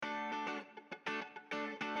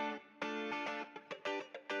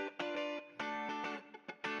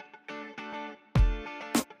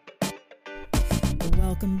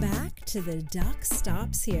Welcome back to the Duck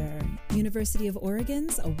Stops Here, University of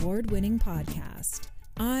Oregon's award-winning podcast.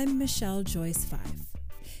 I'm Michelle Joyce Fife.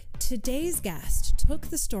 Today's guest took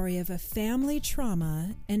the story of a family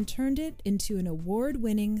trauma and turned it into an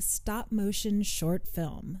award-winning stop-motion short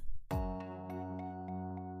film.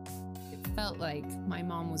 It felt like my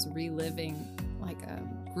mom was reliving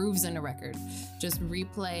grooves in a record, just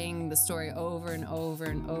replaying the story over and over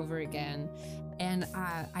and over again. And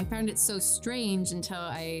I found it so strange until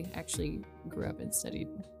I actually grew up and studied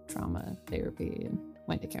trauma therapy and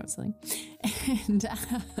went to counseling. And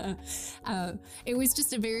it was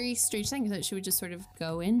just a very strange thing that she would just sort of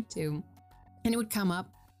go into, and it would come up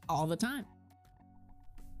all the time.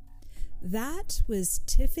 That was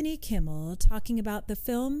Tiffany Kimmel talking about the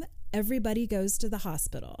film Everybody Goes to the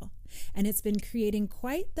Hospital, and it's been creating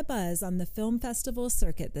quite the buzz on the film festival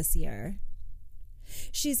circuit this year.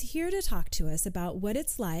 She's here to talk to us about what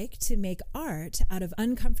it's like to make art out of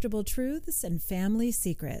uncomfortable truths and family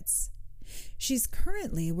secrets. She's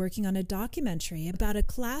currently working on a documentary about a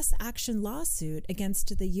class action lawsuit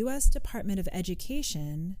against the U.S. Department of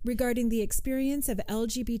Education regarding the experience of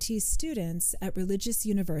LGBT students at religious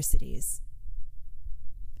universities.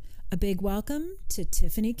 A big welcome to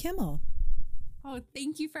Tiffany Kimmel. Oh,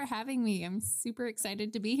 thank you for having me. I'm super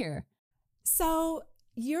excited to be here. So,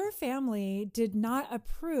 your family did not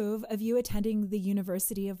approve of you attending the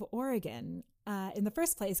University of Oregon in the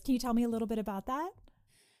first place. Can you tell me a little bit about that?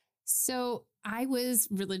 So I was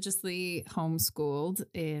religiously homeschooled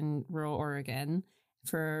in rural Oregon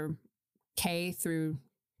for K through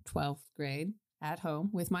 12th grade at home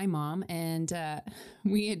with my mom. And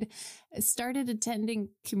we had started attending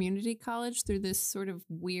community college through this sort of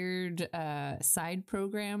weird side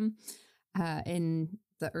program in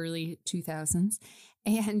the early 2000s.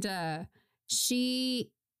 And she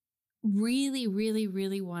really, really,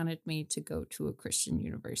 really wanted me to go to a Christian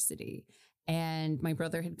university. And my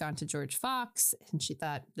brother had gone to George Fox, and she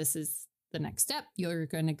thought, this is the next step. You're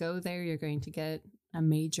going to go there. You're going to get a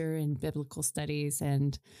major in biblical studies,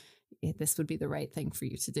 and this would be the right thing for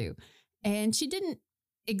you to do. And she didn't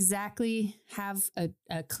exactly have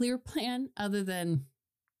a clear plan other than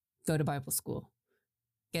go to Bible school,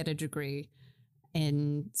 get a degree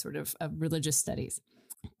in sort of religious studies.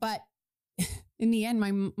 But in the end,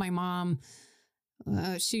 my mom,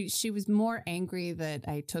 she was more angry that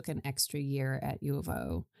I took an extra year at U of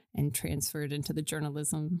O and transferred into the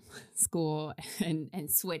journalism school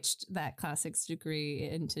and switched that classics degree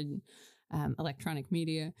into electronic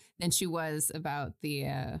media than she was about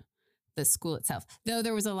the school itself. Though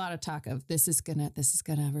there was a lot of talk of this is gonna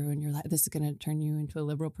ruin your life. This is gonna turn you into a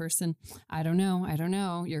liberal person. I don't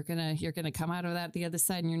know. You're gonna come out of that the other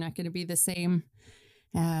side, and you're not gonna be the same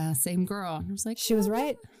girl. And I was like, she was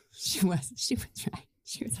right. She was right.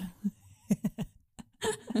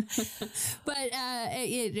 But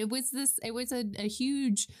it was a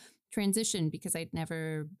huge transition because I'd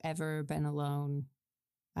never ever been alone.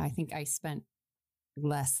 I think I spent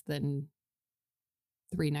less than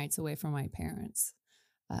 3 nights away from my parents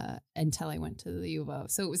until I went to the U of O.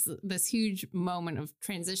 So it was this huge moment of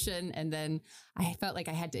transition. And then I felt like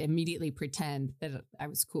I had to immediately pretend that I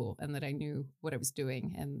was cool and that I knew what I was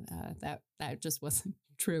doing. And that just wasn't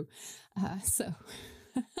true.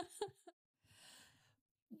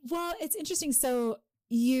 Well, it's interesting. So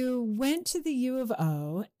you went to the U of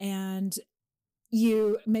O and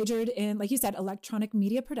you majored in, like you said, electronic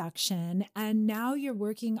media production, and now you're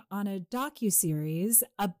working on a docuseries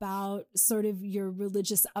about sort of your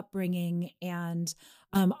religious upbringing and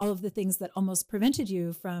all of the things that almost prevented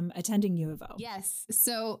you from attending U of O. Yes.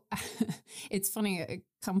 So it's funny,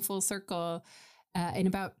 come full circle. In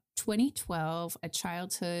about 2012, a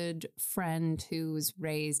childhood friend who was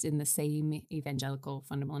raised in the same evangelical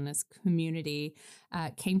fundamentalist community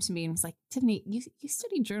came to me and was like, Tiffany, you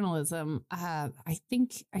study journalism. I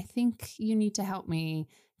think you need to help me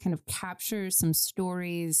kind of capture some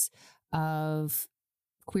stories of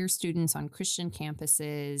queer students on Christian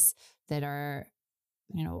campuses that are,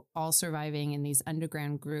 all surviving in these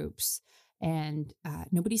underground groups. And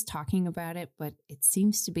nobody's talking about it, but it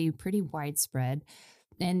seems to be pretty widespread.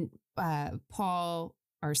 And Paul,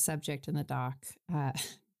 our subject in the doc,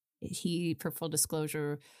 he, for full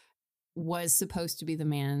disclosure, was supposed to be the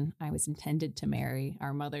man I was intended to marry.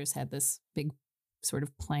 Our mothers had this big sort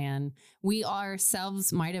of plan. We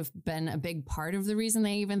ourselves might have been a big part of the reason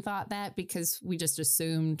they even thought that, because we just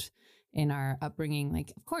assumed in our upbringing,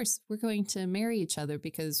 like, of course, we're going to marry each other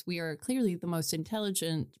because we are clearly the most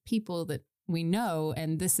intelligent people that we know,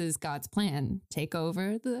 and this is God's plan. Take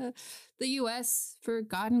over the U.S. for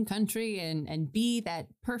God and country and be that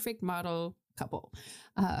perfect model couple.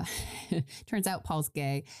 Uh, Turns out Paul's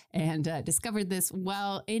gay, and discovered this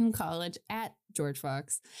while in college at George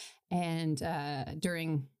Fox, and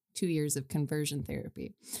during 2 years of conversion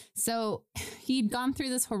therapy. So he'd gone through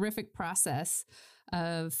this horrific process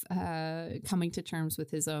of coming to terms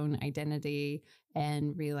with his own identity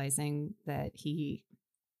and realizing that he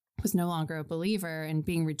was no longer a believer and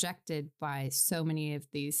being rejected by so many of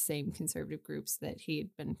these same conservative groups that he had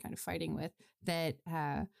been kind of fighting with, that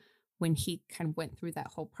when he kind of went through that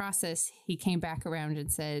whole process, he came back around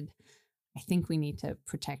and said, I think we need to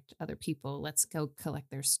protect other people. Let's go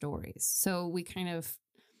collect their stories. So we kind of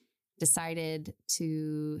decided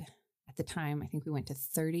to, at the time, I think we went to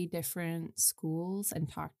 30 different schools and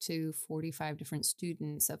talked to 45 different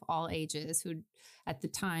students of all ages who, at the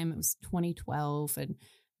time, it was 2012, and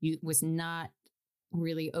it was not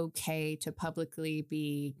really okay to publicly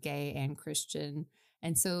be gay and Christian.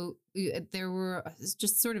 And so there were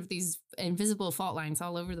just sort of these invisible fault lines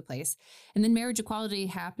all over the place. And then marriage equality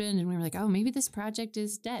happened, and we were like, oh, maybe this project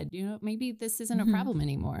is dead. You know, maybe this isn't a problem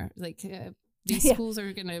anymore. Like these schools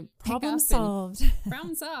are going to problem solved.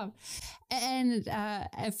 Problem solved. And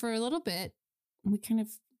for a little bit, we kind of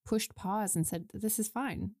pushed pause and said, this is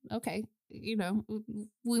fine. Okay. You know,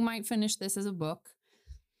 we might finish this as a book.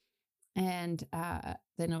 And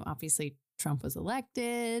then obviously Trump was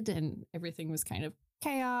elected and everything was kind of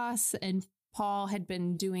chaos. And Paul had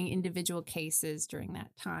been doing individual cases during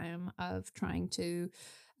that time of trying to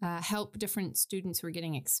help different students who were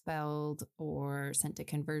getting expelled or sent to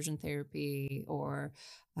conversion therapy or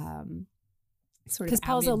sort of. Because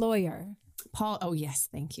Paul's a lawyer. Paul, oh, yes,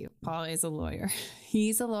 thank you. Paul is a lawyer.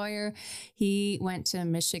 He's a lawyer. He went to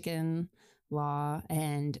Michigan law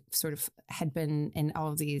and sort of had been in all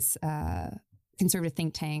of these conservative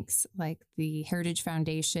think tanks like the Heritage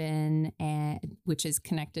Foundation, and which is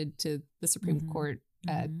connected to the Supreme Court,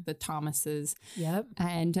 the Thomases. Yep.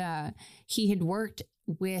 And he had worked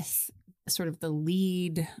with sort of the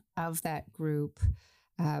lead of that group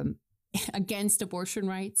against abortion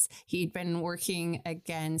rights. He'd been working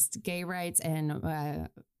against gay rights and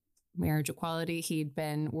marriage equality. He'd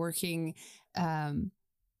been working, I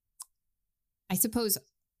suppose,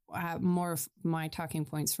 more of my talking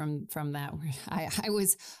points from that. I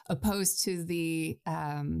was opposed to the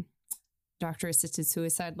doctor-assisted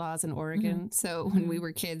suicide laws in Oregon. So when we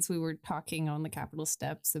were kids, we were talking on the Capitol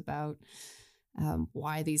steps about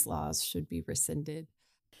why these laws should be rescinded.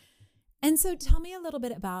 And so tell me a little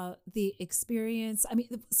bit about the experience. I mean,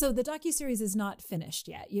 so the docuseries is not finished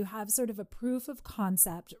yet. You have sort of a proof of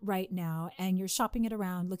concept right now, and you're shopping it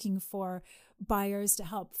around looking for buyers to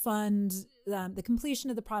help fund the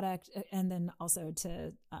completion of the product and then also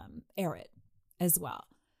to air it as well.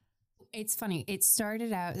 It's funny. It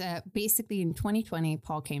started out basically in 2020,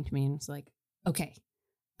 Paul came to me and was like, okay,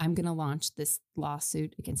 I'm going to launch this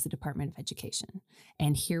lawsuit against the Department of Education.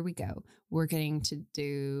 And here we go. We're going to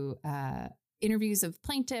do interviews of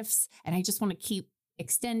plaintiffs. And I just want to keep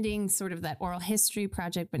extending sort of that oral history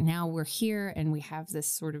project. But now we're here and we have this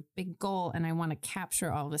sort of big goal. And I want to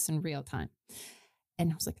capture all this in real time.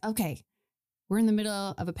 And I was like, okay, we're in the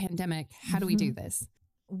middle of a pandemic. How do we do this?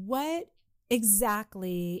 What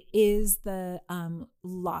exactly is the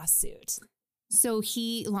lawsuit? So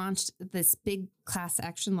he launched this big class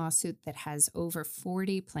action lawsuit that has over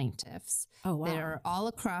 40 plaintiffs that are all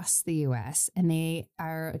across the U.S. and they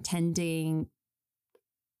are attending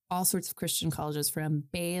all sorts of Christian colleges from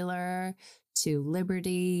Baylor to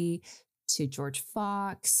Liberty to George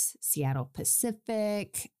Fox, Seattle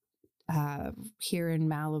Pacific, here in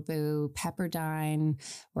Malibu, Pepperdine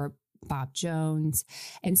or Bob Jones.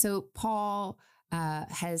 And so Paul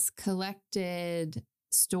has collected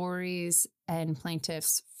stories and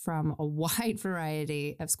plaintiffs from a wide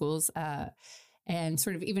variety of schools and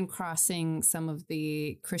sort of even crossing some of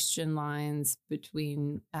the Christian lines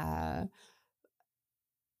between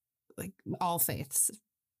like all faiths,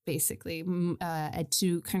 basically,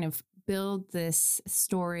 to kind of build this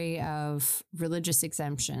story of religious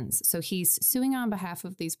exemptions. So he's suing on behalf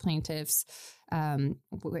of these plaintiffs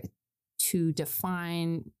to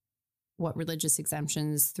define what religious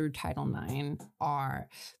exemptions through Title IX are.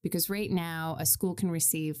 Because right now, a school can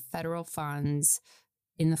receive federal funds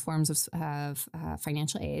in the forms of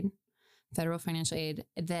financial aid, federal financial aid,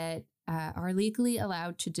 that are legally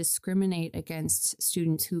allowed to discriminate against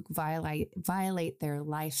students who violate their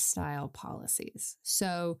lifestyle policies.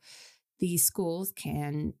 So these schools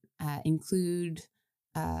can include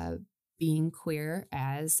being queer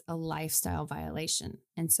as a lifestyle violation.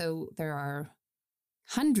 And so there are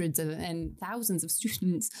hundreds of and thousands of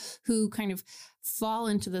students who kind of fall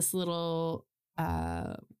into this little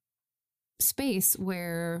space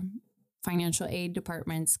where financial aid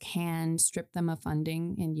departments can strip them of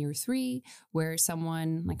funding in year 3, where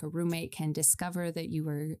someone like a roommate can discover that you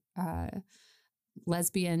were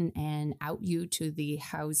lesbian and out you to the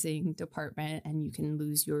housing department, and you can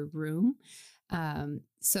lose your room.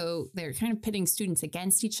 So they're kind of pitting students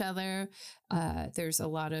against each other. There's a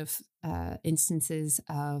lot of instances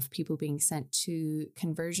of people being sent to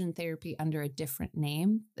conversion therapy under a different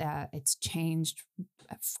name. It's changed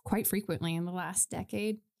quite frequently in the last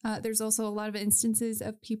decade. There's also a lot of instances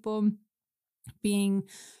of people being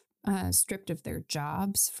stripped of their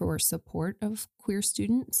jobs for support of queer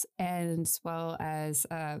students, as well as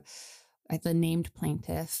the named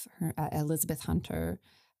plaintiff, Elizabeth Hunter,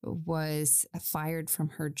 was fired from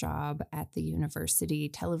her job at the university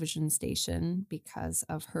television station because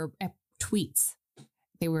of her tweets.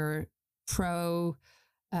 They were pro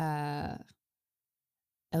LGBT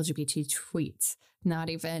tweets, not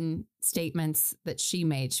even statements that she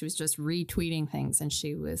made. She was just retweeting things, and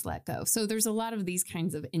she was let go. So there's a lot of these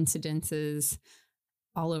kinds of incidences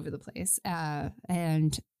all over the place.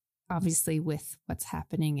 And obviously with what's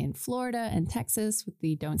happening in Florida and Texas with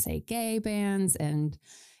the Don't Say Gay bans, and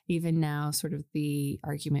even now sort of the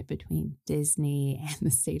argument between Disney and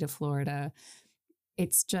the state of Florida,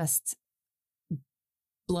 it's just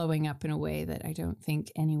blowing up in a way that I don't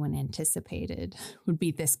think anyone anticipated would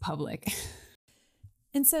be this public.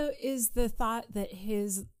 And so is the thought that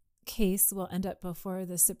his case will end up before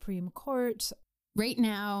the Supreme Court? Right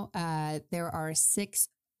now, there are 6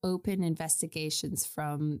 open investigations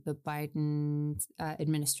from the Biden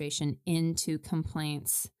administration into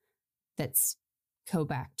complaints that's go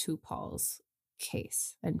back to Paul's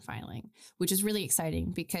case and filing, which is really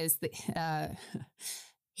exciting because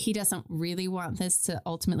he doesn't really want this to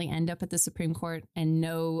ultimately end up at the Supreme Court, and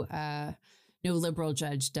no liberal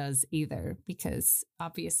judge does either, because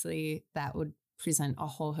obviously that would present a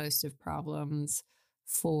whole host of problems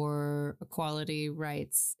for equality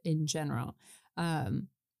rights in general,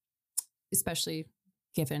 especially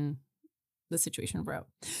given the situation of Roe.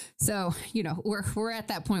 So, we're at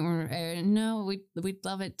that point where we'd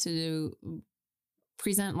love it to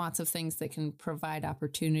present lots of things that can provide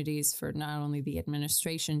opportunities for not only the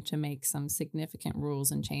administration to make some significant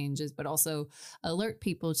rules and changes, but also alert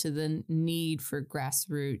people to the need for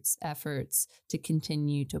grassroots efforts to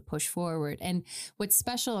continue to push forward. And what's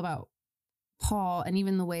special about Paul, and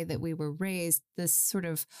even the way that we were raised, this sort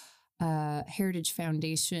of Heritage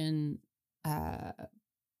Foundation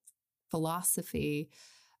philosophy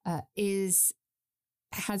has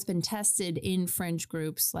been tested in fringe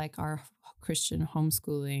groups like our Christian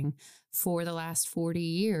homeschooling for the last 40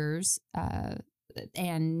 years.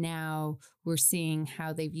 And now we're seeing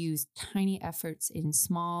how they've used tiny efforts in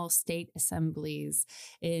small state assemblies,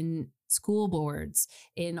 in school boards,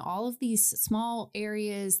 in all of these small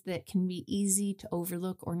areas that can be easy to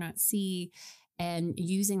overlook or not see, and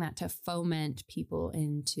using that to foment people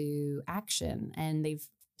into action. And they've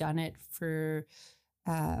done it for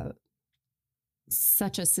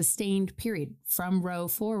such a sustained period from Roe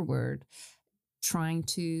forward, trying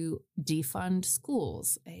to defund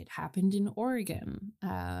schools. It happened in Oregon.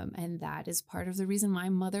 And that is part of the reason my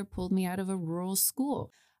mother pulled me out of a rural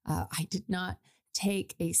school. I did not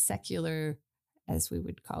take a secular, as we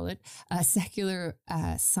would call it, a secular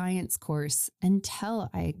science course until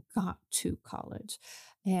I got to college.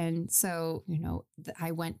 And so,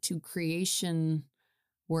 I went to creation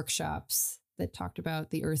workshops that talked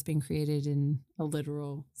about the earth being created in a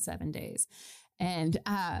literal 7 days. And,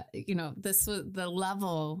 this was the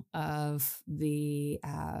level of the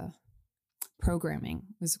programming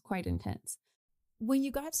was quite intense. When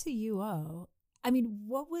you got to UO,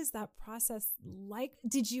 what was that process like?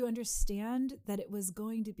 Did you understand that it was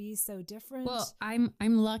going to be so different? Well, I'm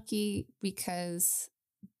lucky because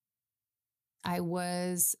I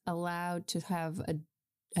was allowed to have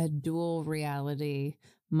a dual reality.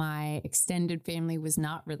 My extended family was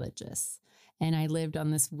not religious, and I lived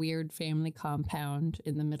on this weird family compound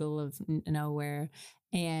in the middle of nowhere.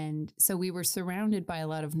 And so we were surrounded by a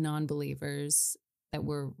lot of non-believers that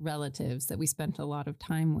were relatives that we spent a lot of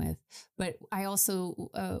time with. But I also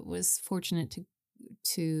was fortunate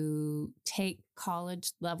to take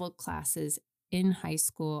college level classes in high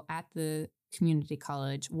school at the community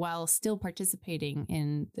college while still participating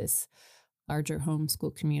in this larger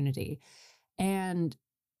homeschool community. And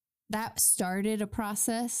that started a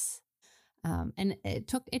process. And it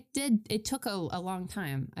took a long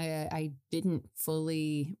time. I didn't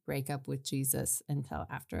fully break up with Jesus until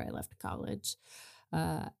after I left college.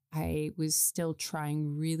 I was still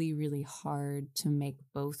trying really, really hard to make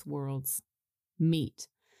both worlds meet.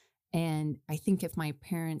 And I think if my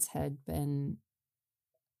parents had been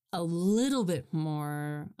a little bit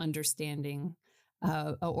more understanding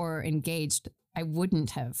or engaged, I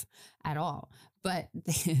wouldn't have at all. But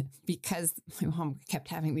because my mom kept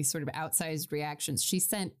having these sort of outsized reactions, she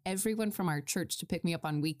sent everyone from our church to pick me up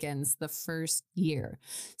on weekends the first year.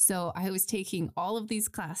 So I was taking all of these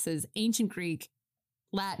classes, ancient Greek,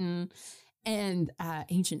 Latin, and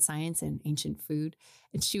ancient science and ancient food.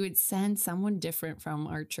 And she would send someone different from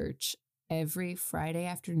our church every Friday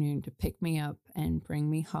afternoon to pick me up and bring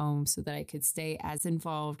me home so that I could stay as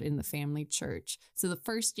involved in the family church. So the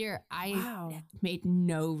first year I made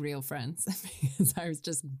no real friends because I was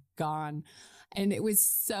just gone. And it was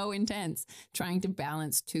so intense trying to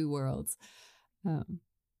balance two worlds. I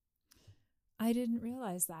didn't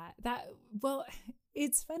realize that. Well,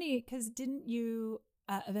 it's funny because didn't you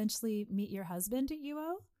eventually meet your husband at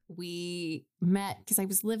UO? We met because I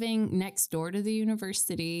was living next door to the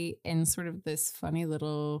university in sort of this funny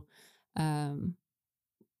little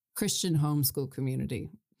Christian homeschool community.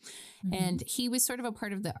 Mm-hmm. And he was sort of a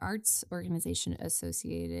part of the arts organization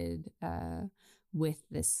associated with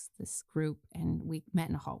this group. And we met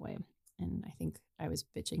in a hallway. And I think I was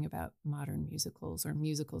bitching about modern musicals or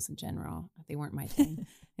musicals in general. They weren't my thing.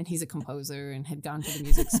 And he's a composer and had gone to the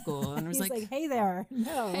music school. And I was like, hey there.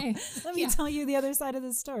 No, hey, let me tell you the other side of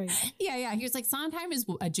the story. Yeah. He was like, Sondheim is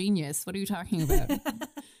a genius. What are you talking about?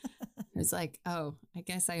 It's like, oh, I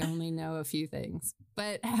guess I only know a few things.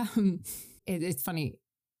 But it's funny.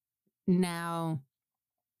 Now,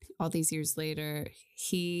 all these years later,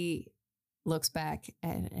 he looks back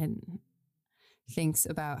and thinks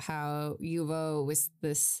about how U of O was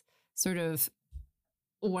this sort of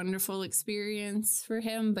wonderful experience for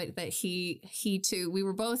him, but that he too, we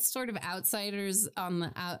were both sort of outsiders on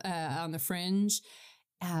the fringe,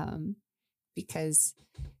 because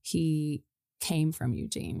he came from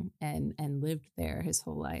Eugene and lived there his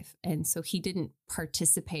whole life. And so he didn't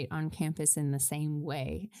participate on campus in the same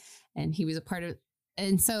way. And he was a part of,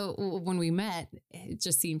 and so when we met, it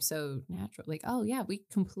just seemed so natural. Like, oh yeah, we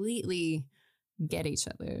completely get each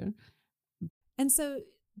other. And so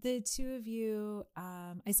the two of you,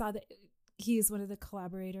 I saw that he is one of the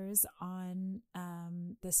collaborators on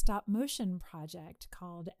the stop motion project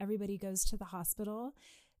called Everybody Goes to the Hospital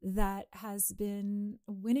that has been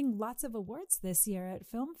winning lots of awards this year at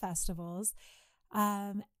film festivals.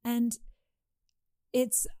 And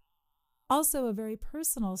it's also a very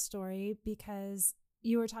personal story because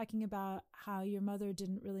you were talking about how your mother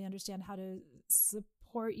didn't really understand how to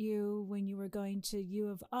support you when you were going to U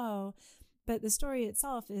of O. But the story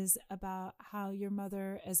itself is about how your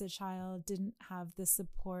mother as a child didn't have the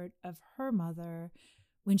support of her mother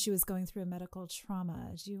when she was going through a medical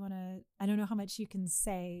trauma. Do you want to, I don't know how much you can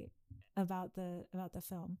say about the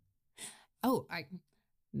film. Oh, I'm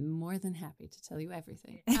more than happy to tell you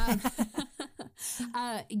everything.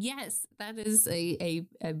 Yes, that is a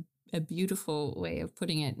beautiful way of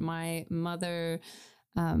putting it. My mother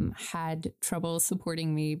had trouble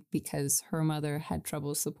supporting me because her mother had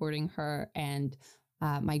trouble supporting her. And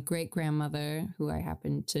my great-grandmother, who I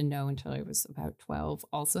happened to know until I was about 12,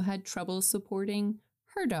 also had trouble supporting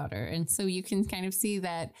her daughter. And so you can kind of see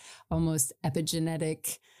that almost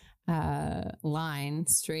epigenetic line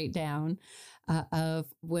straight down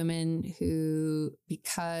of women who,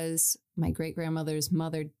 because my great-grandmother's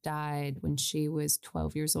mother died when she was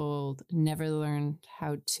 12 years old, never learned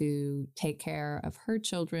how to take care of her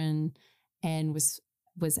children and was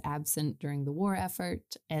absent during the war effort.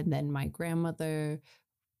 And then my grandmother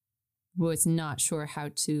was not sure how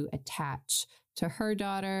to attach to her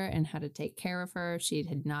daughter and how to take care of her. She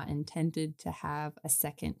had not intended to have a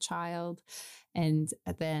second child. And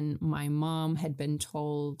then my mom had been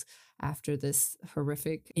told after this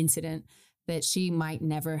horrific incident that she might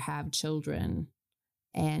never have children.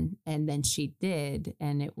 And then she did.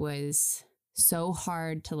 And it was so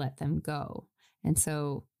hard to let them go. And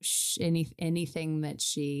so anything that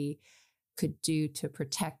she could do to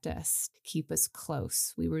protect us, to keep us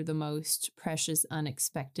close. We were the most precious,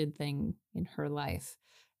 unexpected thing in her life.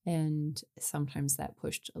 And sometimes that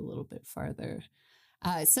pushed a little bit farther.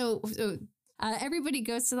 So Everybody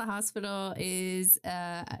Goes to the Hospital is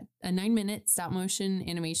a 9-minute stop motion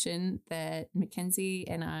animation that Mackenzie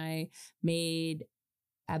and I made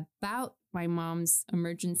about my mom's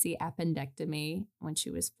emergency appendectomy when she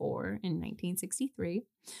was 4 in 1963.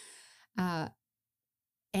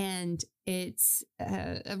 And it's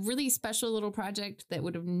a really special little project that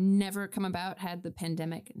would have never come about had the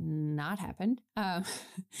pandemic not happened.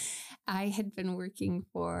 I had been working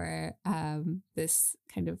for this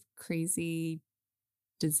kind of crazy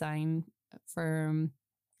design firm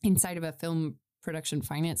inside of a film production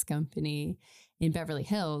finance company in Beverly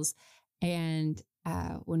Hills. And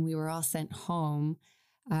when we were all sent home,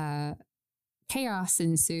 chaos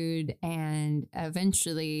ensued, and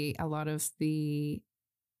eventually a lot of the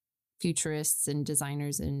futurists and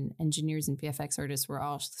designers and engineers and VFX artists were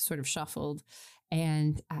all sort of shuffled.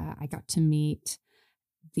 And I got to meet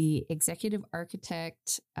the executive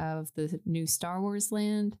architect of the new Star Wars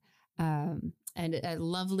land, and a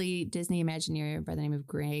lovely Disney Imagineer by the name of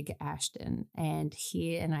Greg Ashton. And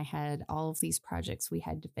he and I had all of these projects we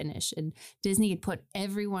had to finish. And Disney had put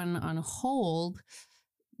everyone on hold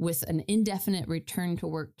with an indefinite return to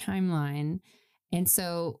work timeline. And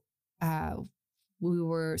so we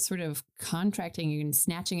were sort of contracting and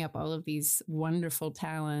snatching up all of these wonderful,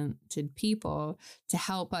 talented people to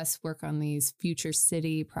help us work on these future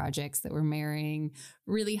city projects that were marrying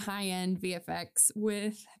really high-end VFX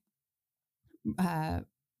with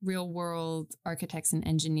real world architects and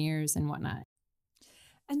engineers and whatnot.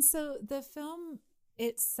 And so the film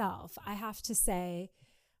itself, I have to say,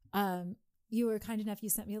 you were kind enough, you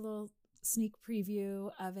sent me a little sneak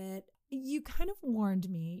preview of it. You kind of warned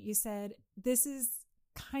me. You said, this is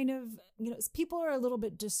kind of, people are a little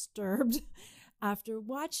bit disturbed after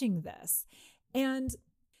watching this. And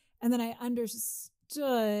then I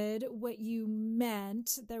understood what you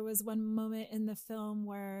meant. There was one moment in the film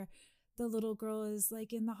where the little girl is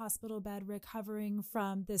like in the hospital bed recovering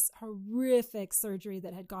from this horrific surgery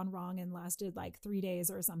that had gone wrong and lasted like 3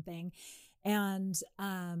 days or something. And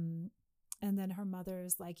then her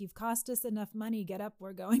mother's like, you've cost us enough money, get up,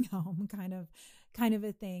 we're going home, kind of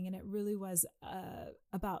a thing. And it really was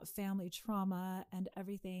about family trauma and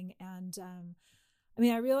everything. And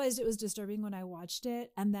I realized it was disturbing when I watched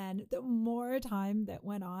it. And then the more time that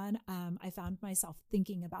went on, I found myself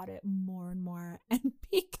thinking about it more and more and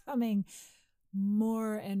becoming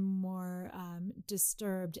more and more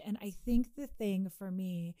disturbed. And I think the thing for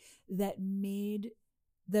me that made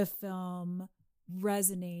the film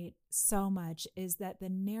resonate so much is that the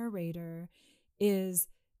narrator is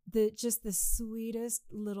just the sweetest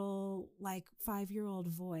little like 5-year-old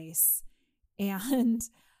voice. And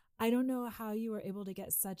I don't know how you were able to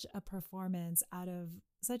get such a performance out of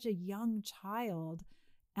such a young child.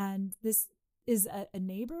 And this is a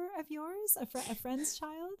neighbor of yours, a friend's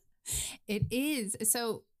child? It is.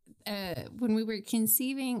 So when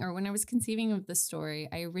I was conceiving of the story,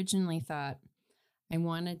 I originally thought I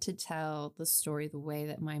wanted to tell the story the way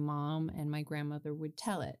that my mom and my grandmother would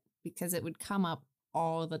tell it, because it would come up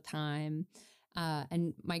all the time.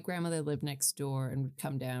 And my grandmother lived next door and would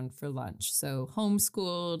come down for lunch. So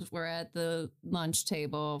homeschooled, we're at the lunch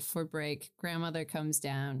table for break. Grandmother comes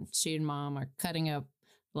down. She and mom are cutting up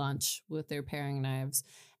lunch with their paring knives.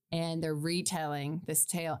 And they're retelling this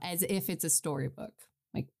tale as if it's a storybook,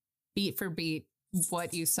 like beat for beat.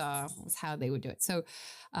 What you saw was how they would do it. So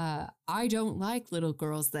I don't like little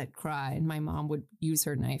girls that cry. And my mom would use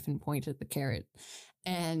her knife and point at the carrot.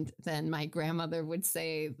 And then my grandmother would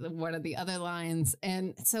say one of the other lines.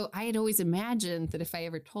 And so I had always imagined that if I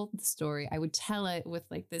ever told the story, I would tell it with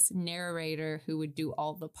like this narrator who would do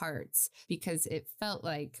all the parts, because it felt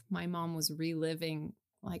like my mom was reliving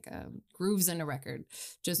like grooves in a record,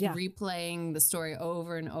 just replaying the story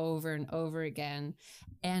over and over and over again.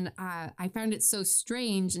 And I found it so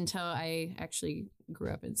strange until I actually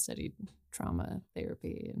grew up and studied trauma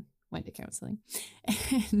therapy and went to counseling.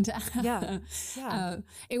 And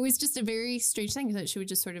it was just a very strange thing that she would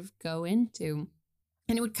just sort of go into,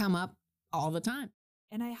 and it would come up all the time.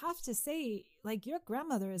 And I have to say, like, your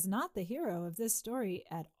grandmother is not the hero of this story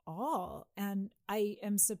at all. And I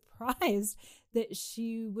am surprised that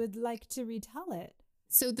she would like to retell it.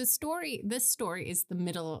 So this story is the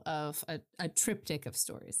middle of a triptych of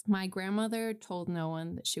stories. My grandmother told no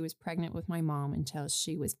one that she was pregnant with my mom until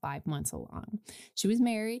she was 5 months along. She was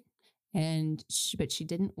married, but she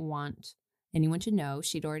didn't want anyone to know.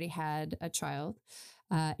 She'd already had a child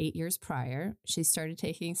 8 years prior. She started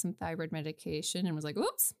taking some thyroid medication and was like,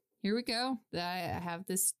 oops, here we go. I have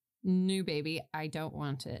this new baby. I don't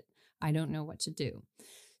want it. I don't know what to do.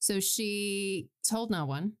 So she told no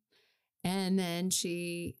one. And then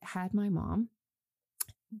she had my mom,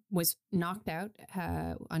 was knocked out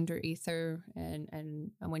under ether.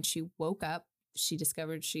 And when she woke up, she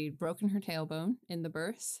discovered she'd broken her tailbone in the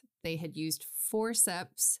birth. They had used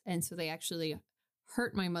forceps. And so they actually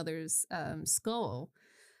hurt my mother's skull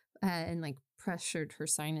and like pressured her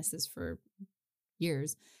sinuses for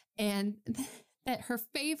years. And that her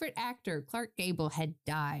favorite actor, Clark Gable, had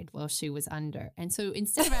died while she was under. And so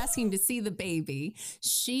instead of asking to see the baby,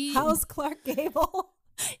 How's Clark Gable?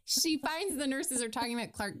 She finds the nurses are talking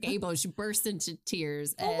about Clark Gable. She bursts into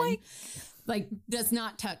tears. And, oh my. like does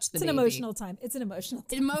not touch the baby. It's an emotional time. It's an emotional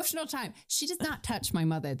time. Emotional time. She does not touch my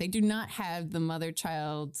mother. They do not have the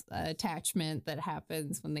mother-child attachment that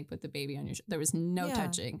happens when they put the baby on your There was no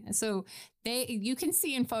touching. So you can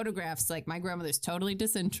see in photographs, like my grandmother's totally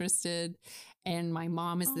disinterested. And my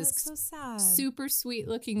mom is this so sad. Super sweet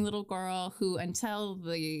looking little girl who, until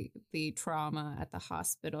the trauma at the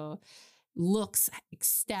hospital, looks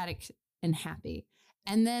ecstatic and happy.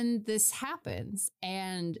 And then this happens.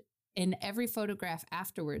 And in every photograph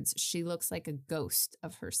afterwards, she looks like a ghost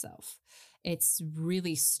of herself. It's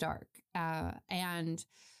really stark. And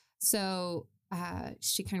so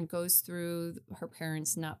she kind of goes through her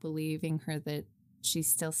parents not believing her that she's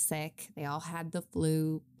still sick. They all had the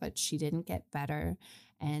flu, but she didn't get better.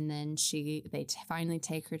 And then they finally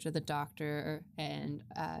take her to the doctor and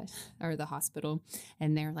or the hospital.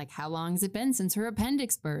 And they're like, how long has it been since her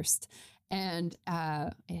appendix burst? And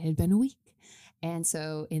it had been a week. And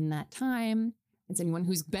so in that time, as anyone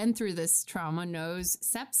who's been through this trauma knows,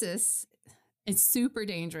 sepsis is super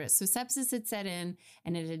dangerous. So sepsis had set in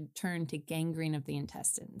and it had turned to gangrene of the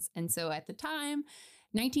intestines. And so at the time,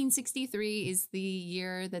 1963 is the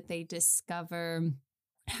year that they discover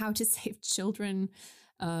how to save children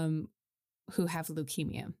who have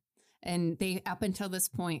leukemia. And up until this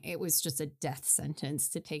point, it was just a death sentence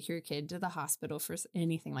to take your kid to the hospital for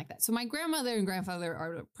anything like that. So my grandmother and grandfather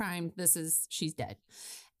are primed. She's dead.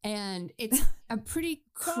 And it's a pretty,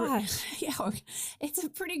 it's a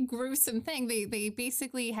pretty gruesome thing. They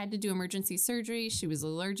basically had to do emergency surgery. She was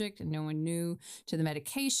allergic and no one knew to the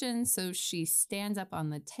medication. So she stands up on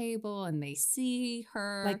the table and they see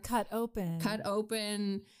her like cut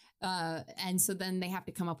open. And so then they have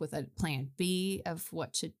to come up with a plan B of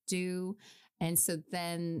what to do. And so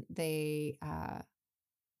then they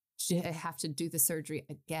have to do the surgery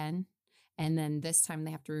again. And then this time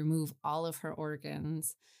they have to remove all of her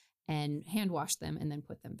organs and hand wash them and then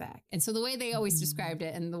put them back. And so the way they always described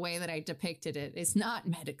it and the way that I depicted it is not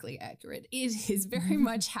medically accurate. It is very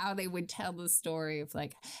much how they would tell the story of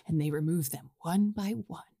like, and they remove them one by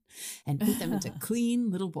one and put them into clean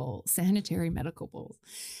little bowls, sanitary medical bowls.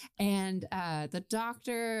 And the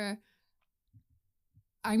doctor,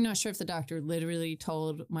 I'm not sure if the doctor literally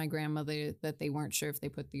told my grandmother that they weren't sure if they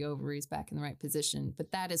put the ovaries back in the right position,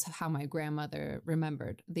 but that is how my grandmother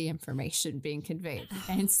remembered the information being conveyed.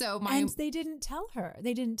 And so and they didn't tell her.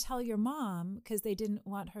 They didn't tell your mom because they didn't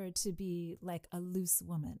want her to be like a loose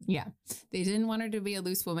woman. Yeah, they didn't want her to be a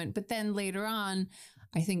loose woman. But then later on,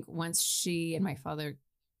 I think once she and my father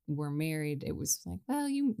were married, it was like, well,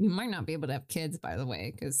 you might not be able to have kids, by the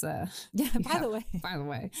way, because by the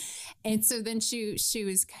way. And so then she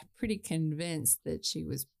was pretty convinced that she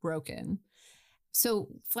was broken. So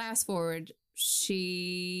fast forward,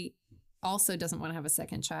 she also doesn't want to have a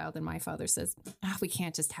second child, and my father says, we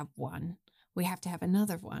can't just have one, we have to have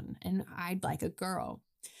another one, and I'd like a girl.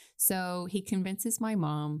 So he convinces my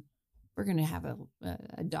mom, we're going to have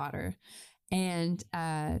a daughter. And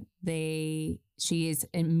she is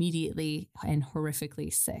immediately and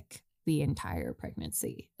horrifically sick the entire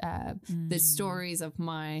pregnancy. The stories of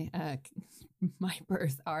my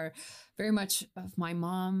birth are very much of my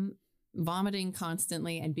mom vomiting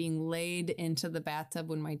constantly and being laid into the bathtub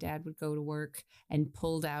when my dad would go to work and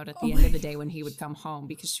pulled out at the end of the day when he would come home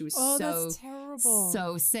because she was that's terrible.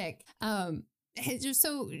 So sick.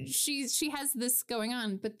 So she has this going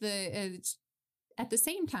on, but at the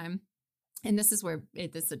same time, and this is where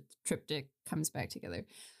this triptych comes back together.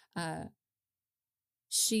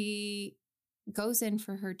 She goes in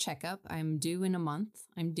for her checkup. I'm due in a month.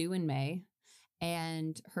 I'm due in May.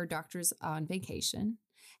 And her doctor's on vacation.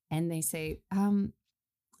 And they say,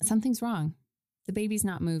 something's wrong. The baby's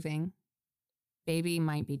not moving. Baby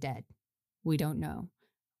might be dead. We don't know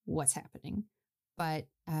what's happening. But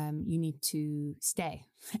you need to stay.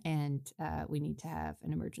 And we need to have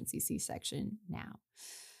an emergency C-section now.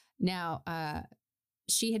 Now,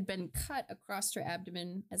 she had been cut across her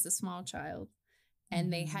abdomen as a small child,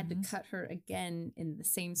 and they had to cut her again in the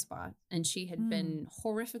same spot. And she had been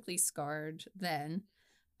horrifically scarred then,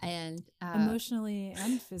 and emotionally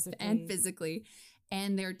and physically.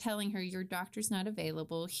 And they're telling her, your doctor's not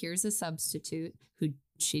available. Here's a substitute who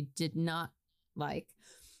she did not like.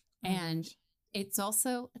 And it's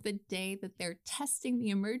also the day that they're testing the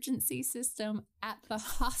emergency system at the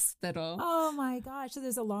hospital. Oh my gosh. So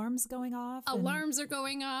there's alarms going off? Alarms are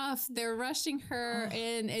going off. They're rushing her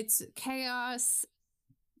and it's chaos.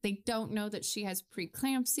 They don't know that she has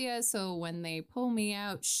preeclampsia. So when they pull me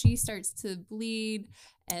out, she starts to bleed.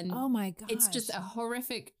 And oh my gosh. It's just a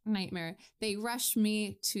horrific nightmare. They rush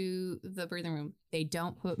me to the birthing room. They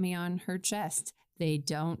don't put me on her chest. They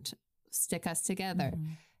don't stick us together.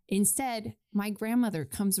 Instead, my grandmother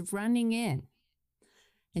comes running in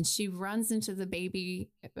and she runs into the baby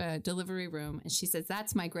delivery room and she says,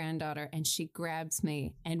 "That's my granddaughter." And she grabs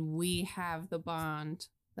me and we have the bond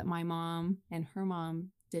that my mom and her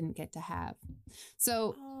mom didn't get to have.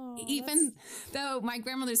 So even though my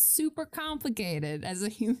grandmother's super complicated as a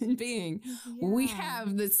human being, we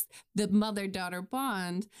have the mother-daughter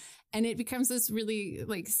bond, and it becomes this really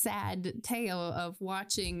like sad tale of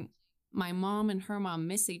watching my mom and her mom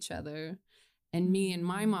miss each other, and me and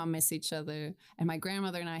my mom miss each other, and my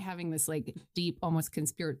grandmother and I having this like deep, almost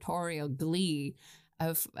conspiratorial glee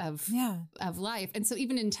of life. And so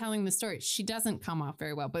even in telling the story, she doesn't come off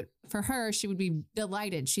very well, but for her, she would be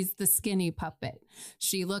delighted. She's the skinny puppet.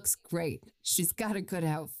 She looks great. She's got a good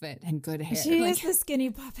outfit and good hair. She is the skinny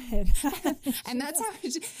puppet. And that's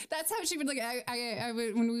how she would look. I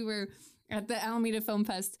when we were at the Alameda Film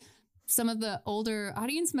Fest, some of the older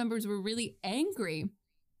audience members were really angry.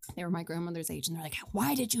 They were my grandmother's age, and they're like,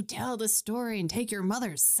 "Why did you tell the story and take your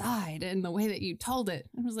mother's side in the way that you told it?"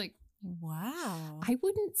 And I was like, wow. I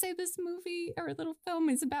wouldn't say this movie or little film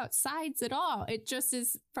is about sides at all. It just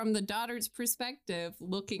is from the daughter's perspective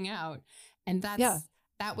looking out. And that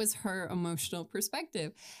was her emotional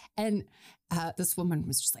perspective. And this woman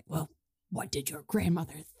was just like, "Well, what did your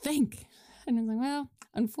grandmother think?" And I was like, "Well,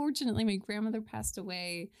 unfortunately, my grandmother passed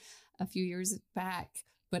away a few years back,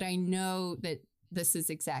 but I know that this is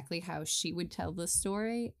exactly how she would tell the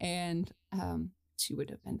story." And she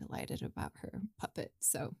would have been delighted about her puppet.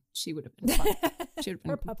 So she would have been fun.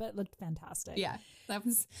 Her puppet looked fantastic. Yeah, that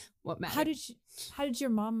was what mattered. How did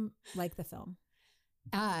your mom like the film?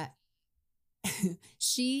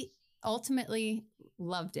 She ultimately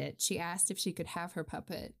loved it. She asked if she could have her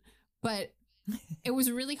puppet, but it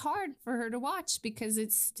was really hard for her to watch because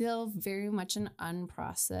it's still very much an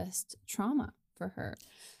unprocessed trauma for her.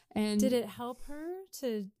 And did it help her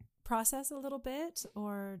to process a little bit,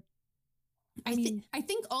 or? I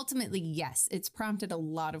think ultimately, yes, it's prompted a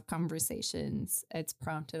lot of conversations. It's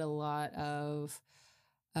prompted a lot of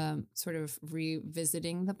sort of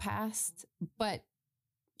revisiting the past. But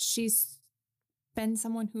she's been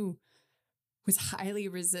someone who was highly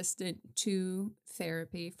resistant to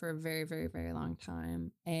therapy for a very, very, very long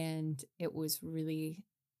time. And it was really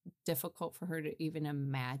difficult for her to even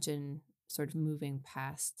imagine sort of moving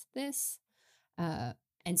past this. And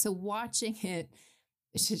so watching it,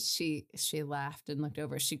 she laughed and looked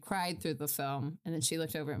over. She cried through the film, and then she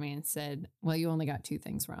looked over at me and said, "Well, you only got 2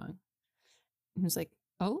 things wrong." And I was like,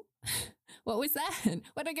 "Oh, what was that?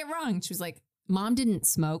 What did I get wrong?" She was like, "Mom didn't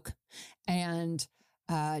smoke, and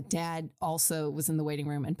Dad also was in the waiting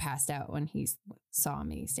room and passed out when he saw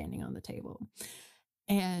me standing on the table."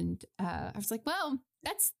 And I was like, "Well,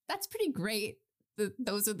 that's pretty great.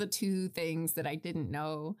 Those are the 2 things that I didn't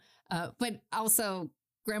know." But also,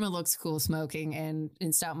 Grandma looks cool smoking and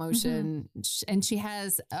in stop motion. Mm-hmm. And she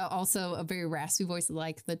has also a very raspy voice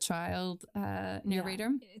like the child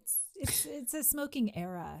narrator. Yeah, it's a smoking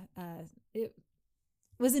era. It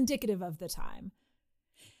was indicative of the time.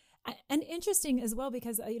 And interesting as well,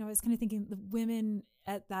 because, I was kind of thinking the women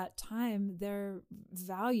at that time, their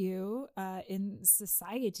value in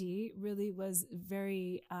society really was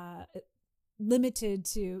very limited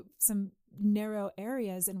to some narrow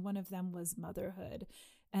areas, and one of them was motherhood,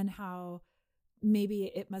 and how maybe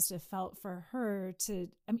it must have felt for her to,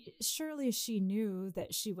 surely she knew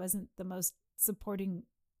that she wasn't the most supporting,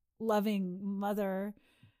 loving mother.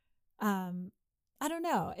 I don't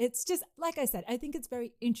know. It's just, like I said, I think it's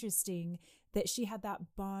very interesting that she had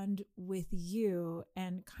that bond with you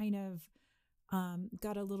and kind of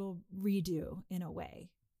got a little redo in a way.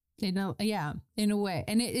 In a way.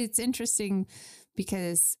 And it's interesting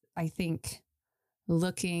because I think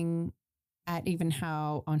looking at even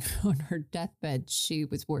how on her deathbed, she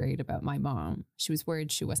was worried about my mom. She was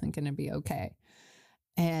worried she wasn't going to be okay.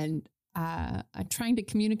 And I'm trying to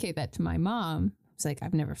communicate that to my mom. It's like,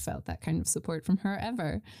 I've never felt that kind of support from her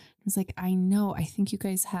ever. It's like, I know, I think you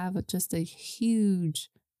guys have just a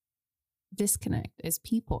huge disconnect as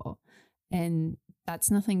people. And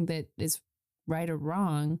that's nothing that is right or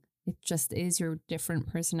wrong. It just is your different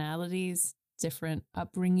personalities, different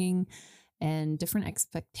upbringing, and different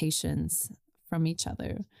expectations from each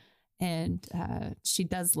other. And she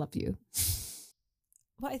does love you.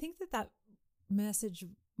 Well, I think that message,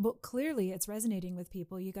 well, clearly it's resonating with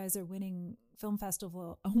people. You guys are winning film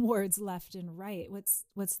festival awards left and right.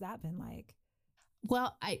 What's that been like?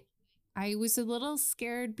 Well, I was a little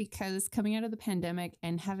scared because coming out of the pandemic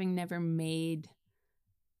and having never made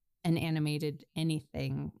an animated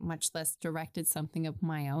anything, much less directed something of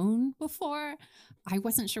my own before. I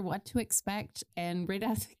wasn't sure what to expect. And right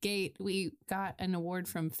out the gate, we got an award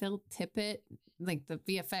from Phil Tippett, like the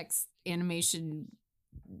VFX animation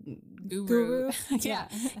guru. Yeah.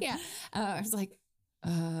 I was like,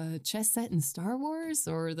 chess set in Star Wars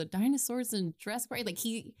or the dinosaurs in Jurassic Park. Like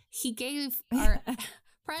he gave our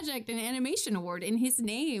project an animation award in his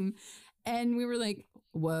name. And we were like,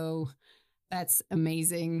 whoa, that's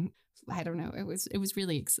amazing. I don't know. It was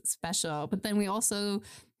really special. But then we also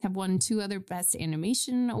have won 2 other Best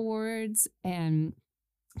Animation awards, and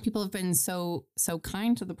people have been so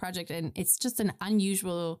kind to the project. And it's just an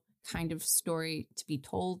unusual kind of story to be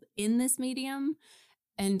told in this medium.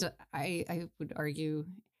 And I would argue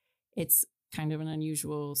it's kind of an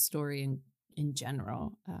unusual story in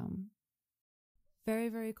general. Very,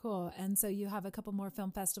 very cool. And so you have a couple more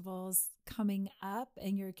film festivals coming up,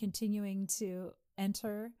 and you're continuing to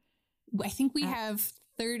enter. I think we have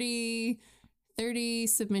 30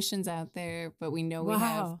 submissions out there, but we know we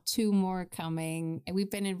have 2 more coming. And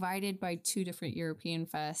we've been invited by 2 different European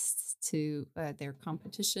fests to their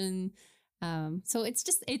competition. So it's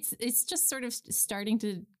just sort of starting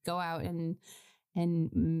to go out and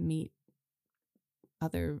meet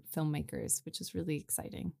other filmmakers, which is really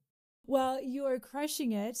exciting. Well, you are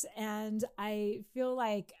crushing it. And I feel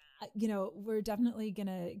like, we're definitely going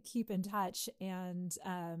to keep in touch and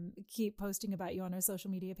keep posting about you on our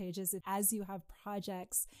social media pages as you have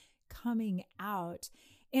projects coming out.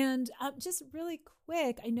 And just really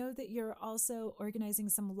quick, I know that you're also organizing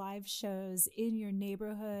some live shows in your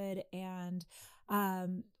neighborhood, and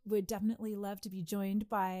would definitely love to be joined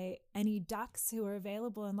by any ducks who are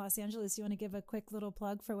available in Los Angeles. You want to give a quick little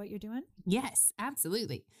plug for what you're doing? Yes,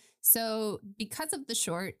 absolutely. So because of the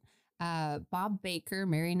short, Bob Baker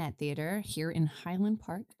Marionette Theater here in Highland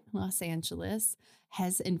Park, Los Angeles,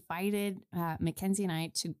 has invited Mackenzie and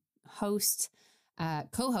I to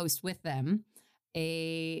co-host with them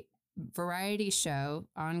a variety show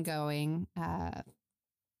ongoing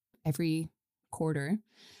every quarter.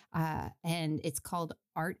 And it's called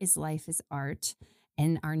Art is Life is Art.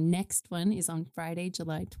 And our next one is on Friday,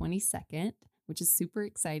 July 22nd, which is super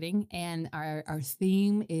exciting. And our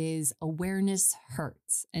theme is Awareness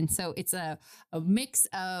Hurts. And so it's a mix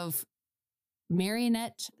of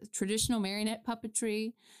traditional marionette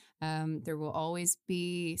puppetry. There will always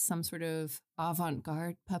be some sort of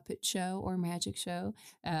avant-garde puppet show or magic show.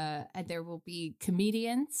 And there will be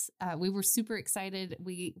comedians. We were super excited.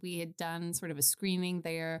 We had done sort of a screening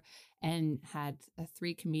there and had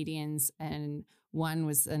 3 comedians, and one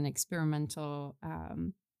was an experimental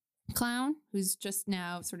clown who's just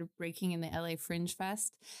now sort of breaking in the LA Fringe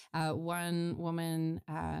Fest. One woman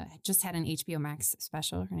just had an HBO Max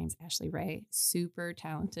special. Her name's Ashley Ray, super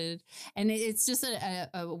talented. And it's just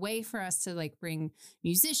a way for us to like bring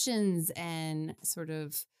musicians and sort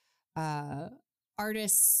of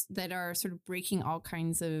artists that are sort of breaking all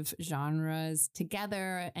kinds of genres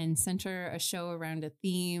together and center a show around a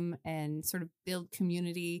theme and sort of build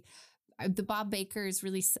community. The Bob Baker is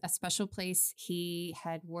really a special place. He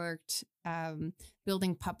had worked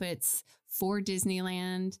building puppets for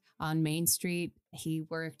Disneyland on Main Street. He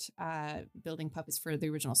worked building puppets for the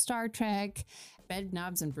original Star Trek, Bed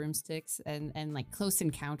Knobs and Broomsticks, and like Close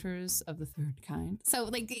Encounters of the Third Kind. So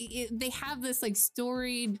like they have this like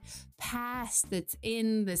storied past that's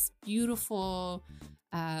in this beautiful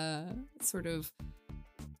sort of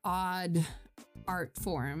odd art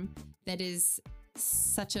form that is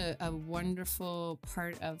such a wonderful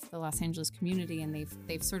part of the Los Angeles community, and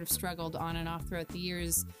they've sort of struggled on and off throughout the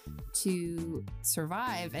years to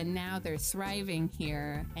survive, and now they're thriving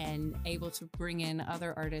here and able to bring in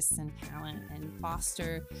other artists and talent and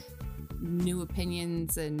foster new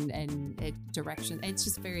opinions and direction. It's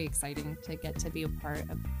just very exciting to get to be a part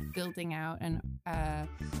of building out and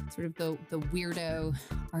sort of the weirdo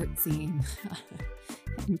art scene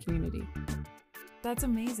and community. That's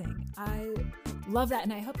amazing. I love that.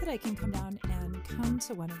 And I hope that I can come down and come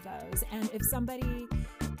to one of those. And if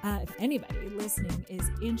anybody listening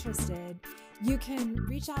is interested, you can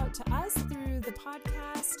reach out to us through the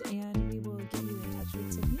podcast and we will get you in touch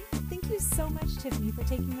with Tiffany. Thank you so much, Tiffany, for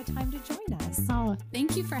taking the time to join us. Oh,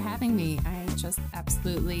 thank you for having me. I just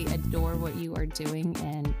absolutely adore what you are doing.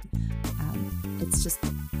 And it's just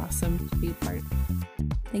awesome to be a part.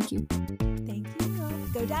 Thank you. Thank you.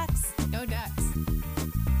 Go Ducks. Go Ducks.